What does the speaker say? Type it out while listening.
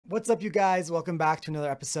What's up, you guys? Welcome back to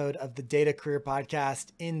another episode of the Data Career Podcast.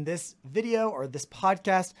 In this video or this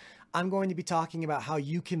podcast, I'm going to be talking about how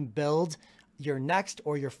you can build your next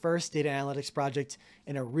or your first data analytics project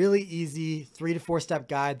in a really easy 3 to 4 step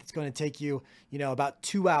guide that's going to take you, about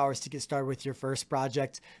 2 hours to get started with your first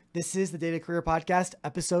project. This is the Data Career Podcast,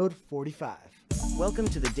 episode 45. Welcome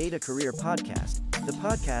to the Data Career Podcast, the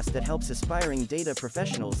podcast that helps aspiring data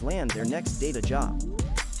professionals land their next data job.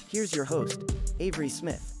 Here's your host, Avery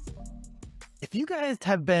Smith. If you guys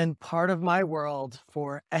have been part of my world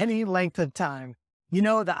for any length of time, you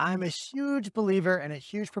know that I'm a huge believer and a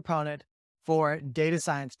huge proponent for data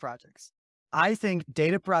science projects. I think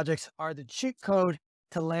data projects are the cheat code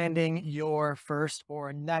to landing your first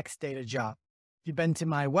or next data job. If you've been to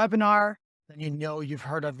my webinar, then you know you've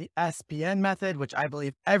heard of the SPN method, which I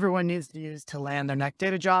believe everyone needs to use to land their next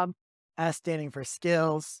data job. S standing for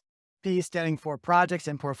skills, P standing for projects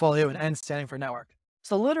and portfolio, and N standing for network.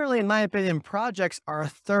 So literally, in my opinion, projects are a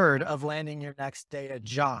third of landing your next data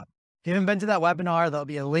job. If you haven't been to that webinar, there'll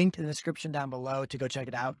be a link in the description down below to go check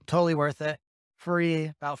it out. Totally worth it. Free,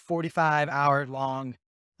 about 45-hour long,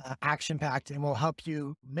 action-packed, and will help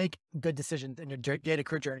you make good decisions in your data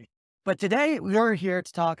career journey. But today, we're here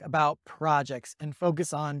to talk about projects and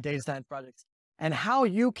focus on data science projects and how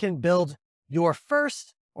you can build your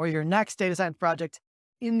first or your next data science project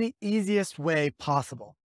in the easiest way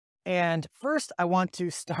possible. And first, I want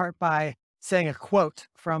to start by saying a quote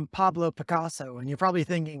from Pablo Picasso. And you're probably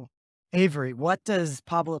thinking, Avery, what does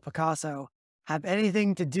Pablo Picasso have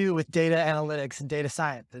anything to do with data analytics and data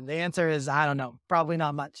science? And the answer is, I don't know, probably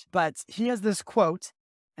not much. But he has this quote,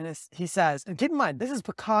 and he says, and keep in mind, this is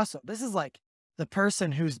Picasso. This is like the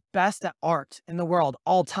person who's best at art in the world,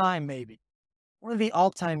 all time, maybe. One of the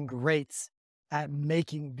all-time greats at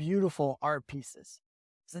making beautiful art pieces.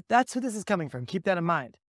 So that's who this is coming from. Keep that in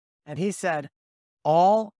mind. And he said,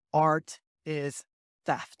 all art is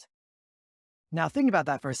theft. Now think about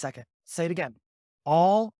that for a second. Say it again.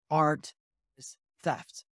 All art is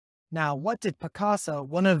theft. Now, what did Picasso,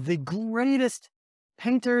 one of the greatest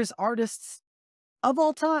painters, artists of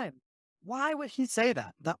all time, why would he say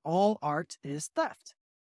that? That all art is theft?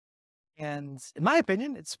 And in my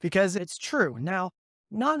opinion, it's because it's true. Now,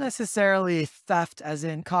 not necessarily theft as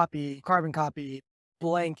in copy, carbon copy,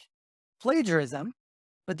 blank plagiarism.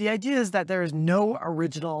 But the idea is that there is no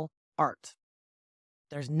original art.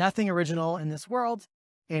 There's nothing original in this world,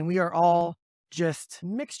 and we are all just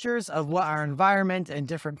mixtures of what our environment and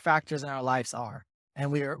different factors in our lives are.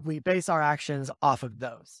 And we base our actions off of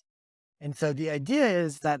those. And so the idea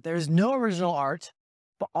is that there's no original art,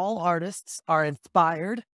 but all artists are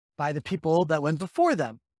inspired by the people that went before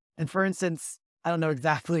them. And for instance, I don't know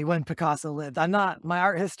exactly when Picasso lived. My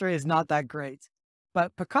art history is not that great.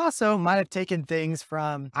 But Picasso might have taken things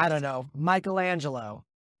from, I don't know, Michelangelo,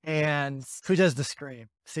 and who does the Scream?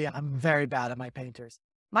 See, I'm very bad at my painters.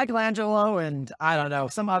 Michelangelo and, I don't know,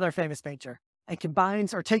 some other famous painter, and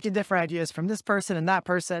combines or taking different ideas from this person and that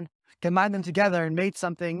person, combined them together and made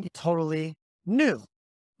something totally new.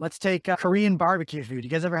 Let's take Korean barbecue food. You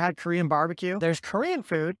guys ever had Korean barbecue? There's Korean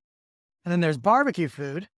food, and then there's barbecue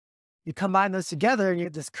food. You combine those together and you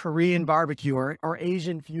get this Korean barbecue or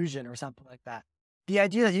Asian fusion or something like that. The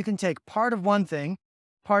idea that you can take part of one thing,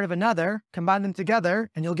 part of another, combine them together,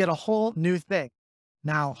 and you'll get a whole new thing.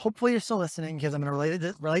 Now, hopefully you're still listening because I'm going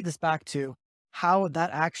to relate this back to how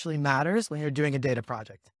that actually matters when you're doing a data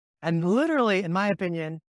project. And literally, in my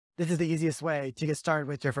opinion, this is the easiest way to get started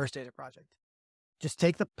with your first data project. Just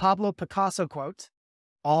take the Pablo Picasso quote,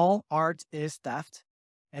 all art is theft,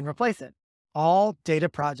 and replace it. All data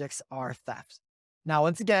projects are theft. Now,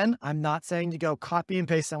 once again, I'm not saying to go copy and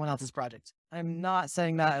paste someone else's project. I'm not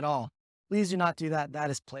saying that at all. Please do not do that. That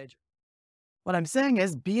is plagiarism. What I'm saying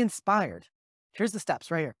is be inspired. Here's the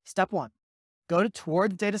steps right here. Step 1, go to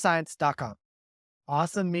towardsdatascience.com.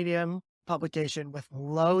 Awesome medium publication with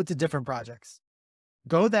loads of different projects.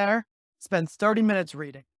 Go there, spend 30 minutes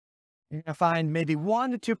reading. You're going to find maybe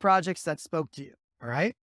 1 to 2 projects that spoke to you. All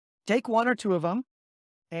right. Take 1 or 2 of them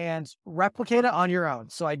and replicate it on your own.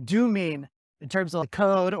 So I do mean in terms of the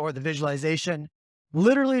code or the visualization,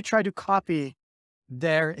 literally try to copy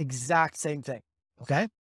their exact same thing. Okay.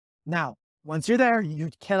 Now, once you're there,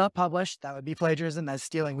 you cannot publish. That would be plagiarism. That's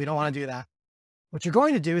stealing. We don't want to do that. What you're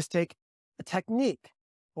going to do is take a technique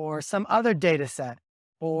or some other data set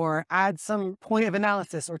or add some point of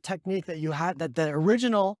analysis or technique that you had that the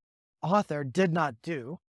original author did not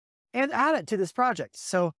do and add it to this project.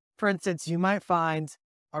 So for instance, you might find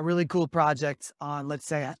a really cool project on, let's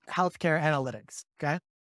say, healthcare analytics. Okay.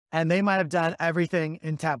 And they might have done everything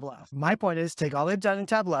in Tableau. My point is take all they've done in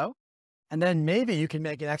Tableau, and then maybe you can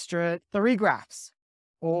make an extra 3 graphs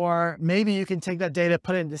Or maybe you can take that data,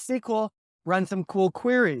 put it into SQL, run some cool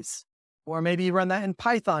queries, or maybe you run that in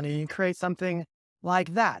Python and you create something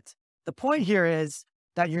like that. The point here is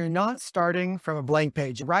that you're not starting from a blank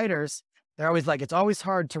page. Writers, they're always like, it's always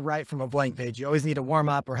hard to write from a blank page. You always need to warm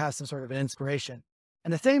up or have some sort of an inspiration.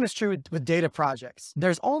 And the same is true with data projects.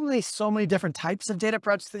 There's only so many different types of data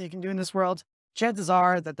projects that you can do in this world. Chances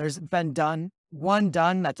are that there's been one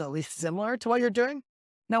done that's at least similar to what you're doing.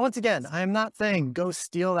 Now, once again, I am not saying go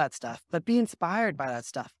steal that stuff, but be inspired by that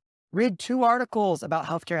stuff. Read 2 articles about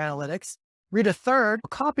healthcare analytics, read a third,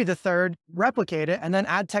 copy the third, replicate it, and then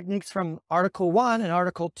add techniques from article 1 and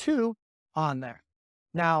article 2 on there.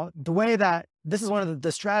 Now, this is one of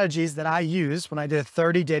the strategies that I used when I did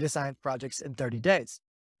 30 data science projects in 30 days.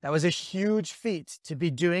 That was a huge feat to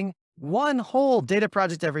be doing one whole data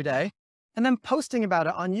project every day and then posting about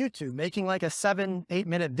it on YouTube, making like a 7-8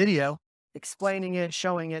 minute video, explaining it,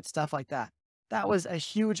 showing it, stuff like that. That was a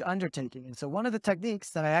huge undertaking. And so one of the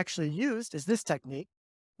techniques that I actually used is this technique,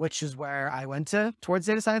 which is where I went to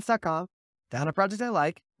towardsdatascience.com, found a project I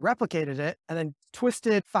like, replicated it, and then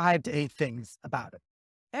twisted 5 to 8 things about it.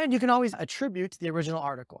 And you can always attribute the original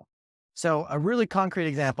article. So a really concrete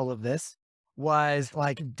example of this was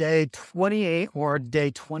like day 28 or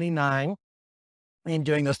day 29 in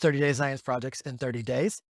doing those 30 day science projects in 30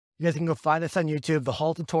 days. You guys can go find this on YouTube. The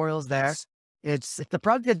whole tutorial is there. It's the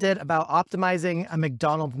project I did about optimizing a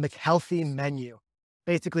McDonald's McHealthy menu.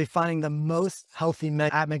 Basically finding the most healthy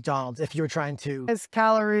menu at McDonald's if you're trying to minimize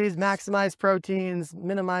calories, maximize proteins,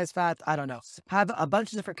 minimize fats, I don't know. Have a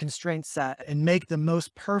bunch of different constraints set and make the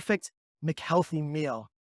most perfect McHealthy meal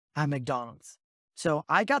at McDonald's. So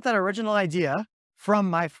I got that original idea from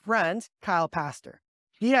my friend, Kyle Pastor.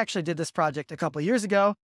 He actually did this project a couple of years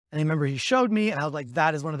ago. And I remember he showed me and I was like,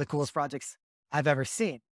 that is one of the coolest projects I've ever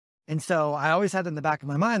seen. And so I always had in the back of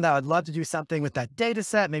my mind that I would love to do something with that data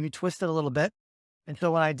set, maybe twist it a little bit. And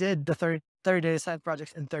so when I did the 30 data science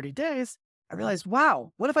projects in 30 days, I realized,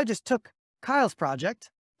 wow, what if I just took Kyle's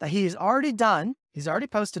project that he's already done, he's already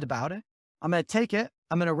posted about it. I'm going to take it,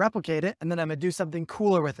 I'm going to replicate it, and then I'm going to do something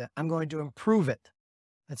cooler with it. I'm going to improve it.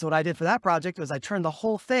 And so what I did for that project was I turned the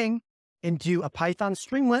whole thing into a Python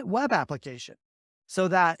Streamlit web application so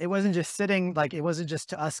that it wasn't just sitting, like it wasn't just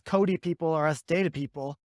to us Cody people or us data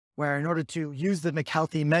people, where in order to use the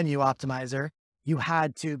McHealthy menu optimizer, you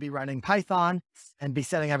had to be running Python and be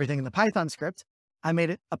setting everything in the Python script. I made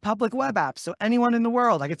it a public web app. So anyone in the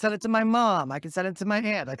world, I could send it to my mom, I could send it to my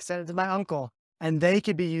aunt, I could send it to my uncle, and they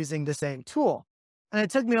could be using the same tool. And it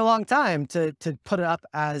took me a long time to put it up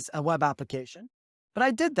as a web application, but I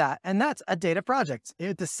did that. And that's a data project.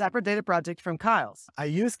 It's a separate data project from Kyle's. I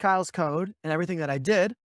used Kyle's code and everything that I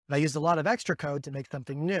did, but I used a lot of extra code to make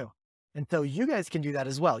something new. And so you guys can do that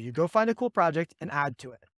as well. You go find a cool project and add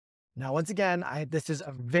to it. Now, once again, this is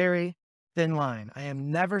a very thin line. I am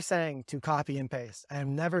never saying to copy and paste. I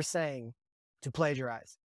am never saying to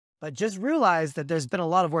plagiarize, but just realize that there's been a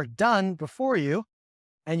lot of work done before you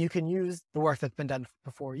and you can use the work that's been done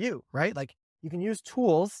before you, right? Like you can use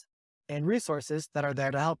tools and resources that are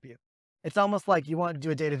there to help you. It's almost like you want to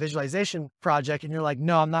do a data visualization project and you're like,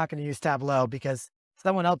 no, I'm not going to use Tableau because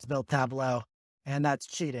someone else built Tableau and that's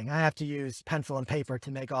cheating. I have to use pencil and paper to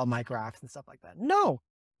make all my graphs and stuff like that. No.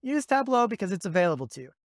 Use Tableau because it's available to you.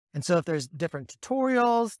 And so if there's different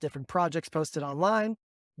tutorials, different projects posted online,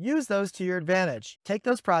 use those to your advantage. Take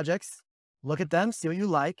those projects, look at them, see what you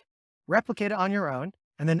like, replicate it on your own,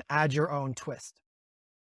 and then add your own twist.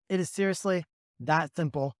 It is seriously that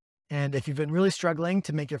simple. And if you've been really struggling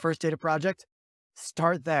to make your first data project,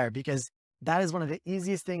 start there because that is one of the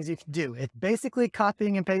easiest things you can do. It's basically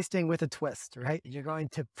copying and pasting with a twist, right? You're going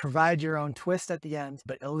to provide your own twist at the end,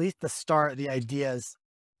 but at least the start, the ideas,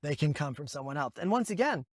 they can come from someone else. And once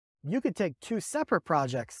again, you could take 2 separate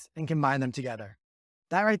projects and combine them together.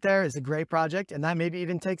 That right there is a great project. And that maybe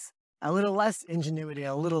even takes a little less ingenuity,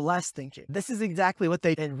 a little less thinking. This is exactly what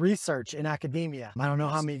they did in research in academia. I don't know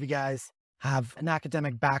how many of you guys have an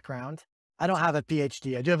academic background. I don't have a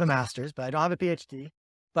PhD. I do have a master's, but I don't have a PhD.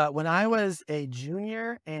 But when I was a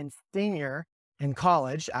junior and senior in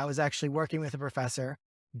college, I was actually working with a professor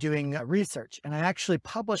doing research. And I actually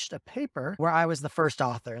published a paper where I was the first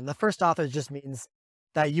author. And the first author just means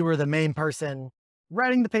that you were the main person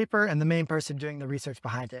writing the paper and the main person doing the research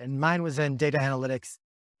behind it. And mine was in data analytics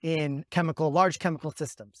in large chemical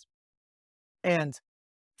systems. And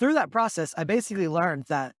through that process, I basically learned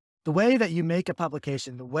that the way that you make a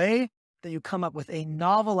publication, the way that you come up with a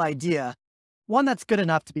novel idea, one that's good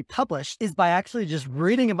enough to be published, is by actually just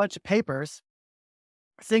reading a bunch of papers,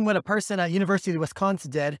 seeing what a person at University of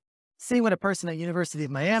Wisconsin did, seeing what a person at University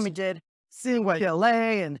of Miami did, seeing what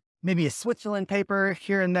LA and maybe a Switzerland paper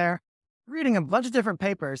here and there, reading a bunch of different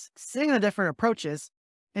papers, seeing the different approaches,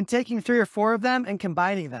 and taking 3 or 4 of them and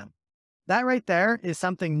combining them. That right there is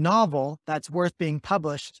something novel that's worth being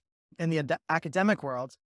published in the academic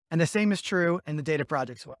world. And the same is true in the data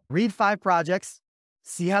projects world. Read 5 projects,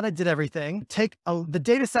 see how they did everything, take the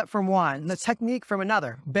data set from one, and the technique from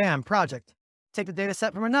another, bam, project. Take the data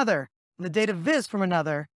set from another, and the data viz from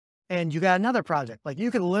another, and you got another project. Like,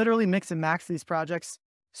 you could literally mix and match these projects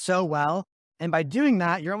so well. And by doing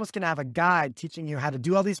that, you're almost going to have a guide teaching you how to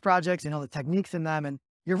do all these projects and all the techniques in them. And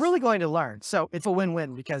you're really going to learn. So it's a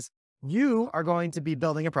win-win, because you are going to be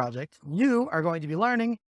building a project. You are going to be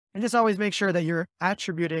learning, and just always make sure that you're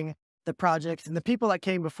attributing the projects and the people that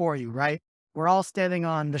came before you, right? We're all standing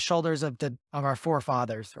on the shoulders of our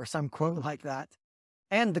forefathers, or some quote like that.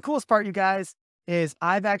 And the coolest part, you guys, is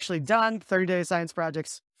I've actually done 30 data science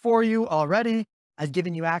projects for you already. I've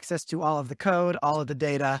given you access to all of the code, all of the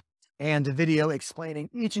data, and a video explaining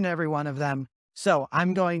each and every one of them. So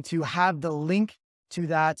I'm going to have the link to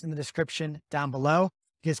that in the description down below.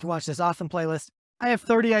 You guys can watch this awesome playlist. I have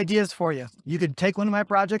 30 ideas for you. You could take one of my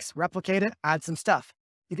projects, replicate it, add some stuff.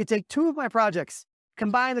 You could take 2 of my projects,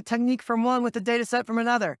 combine the technique from one with the data set from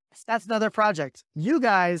another. That's another project. You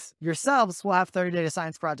guys yourselves will have 30 data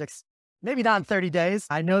science projects, maybe not in 30 days.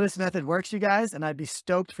 I know this method works, you guys, and I'd be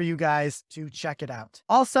stoked for you guys to check it out.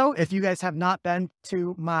 Also, if you guys have not been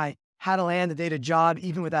to my How to Land a Data Job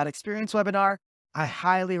Even Without Experience webinar, I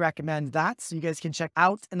highly recommend that. So you guys can check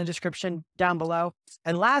out in the description down below.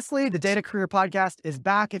 And lastly, the Data Career Podcast is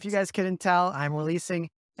back. If you guys couldn't tell, I'm releasing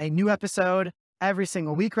a new episode every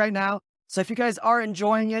single week right now. So if you guys are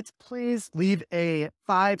enjoying it, please leave a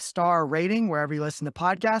 5-star rating wherever you listen to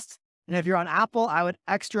podcasts. And if you're on Apple, I would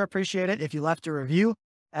extra appreciate it if you left a review.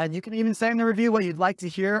 And you can even say in the review what you'd like to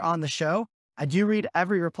hear on the show. I do read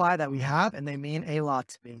every reply that we have, and they mean a lot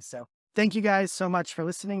to me. So thank you guys so much for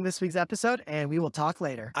listening to this week's episode, and we will talk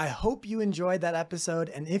later. I hope you enjoyed that episode.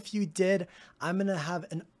 And if you did, I'm going to have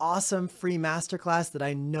an awesome free masterclass that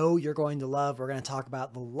I know you're going to love. We're going to talk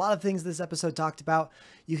about a lot of things this episode talked about.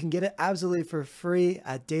 You can get it absolutely for free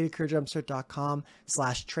at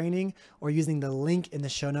datacareerjumpstart.com/training, or using the link in the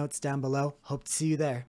show notes down below. Hope to see you there.